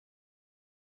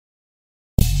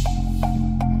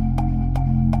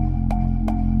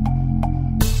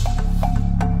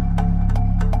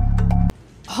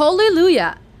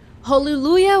Luyah.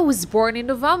 Luyah was born in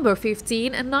November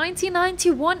 15,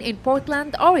 1991 in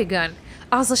Portland, Oregon.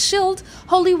 As a child,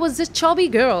 Holly was a chubby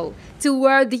girl.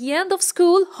 Toward the end of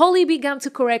school, Holly began to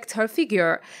correct her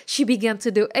figure. She began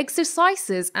to do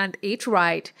exercises and eat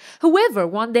right. However,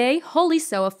 one day, Holly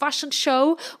saw a fashion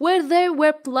show where there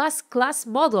were plus class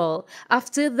models.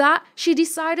 After that, she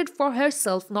decided for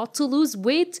herself not to lose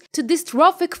weight to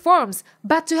dystrophic forms,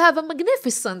 but to have a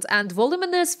magnificent and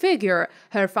voluminous figure.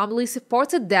 Her family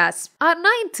supported that. At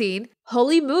 19,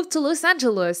 Holly moved to Los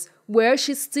Angeles, where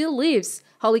she still lives.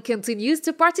 Holly continues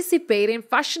to participate in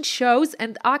fashion shows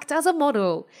and act as a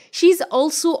model. She's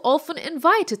also often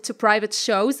invited to private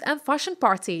shows and fashion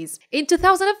parties. In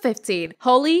 2015,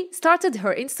 Holly started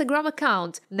her Instagram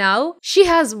account. Now, she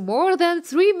has more than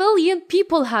 3 million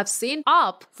people have seen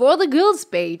up for the girls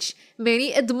page.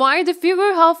 Many admire the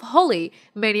figure of Holly,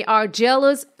 many are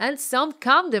jealous, and some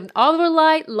condemn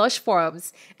overly lush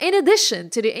forms. In addition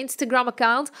to the Instagram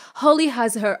account, Holly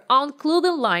has her own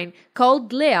clothing line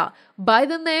called Luyah. By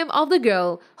the name of the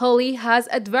girl, Holly has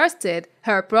advertised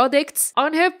her products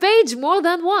on her page more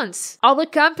than once. Other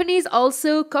companies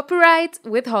also cooperate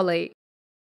with Holly.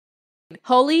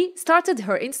 Holly started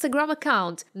her Instagram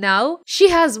account. Now, she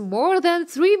has more than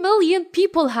 3 million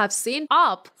people have seen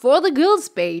up for the girls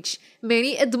page.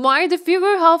 Many admire the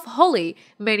figure of Holly,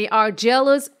 many are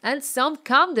jealous, and some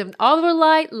condemn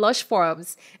overly lush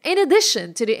forms. In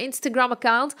addition to the Instagram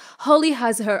account, Holly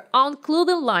has her own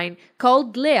clothing line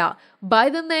called Luyah. By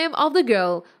the name of the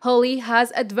girl, Holly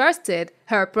has advertised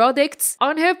her products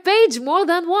on her page more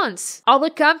than once.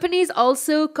 Other companies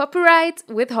also cooperate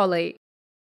with Holly.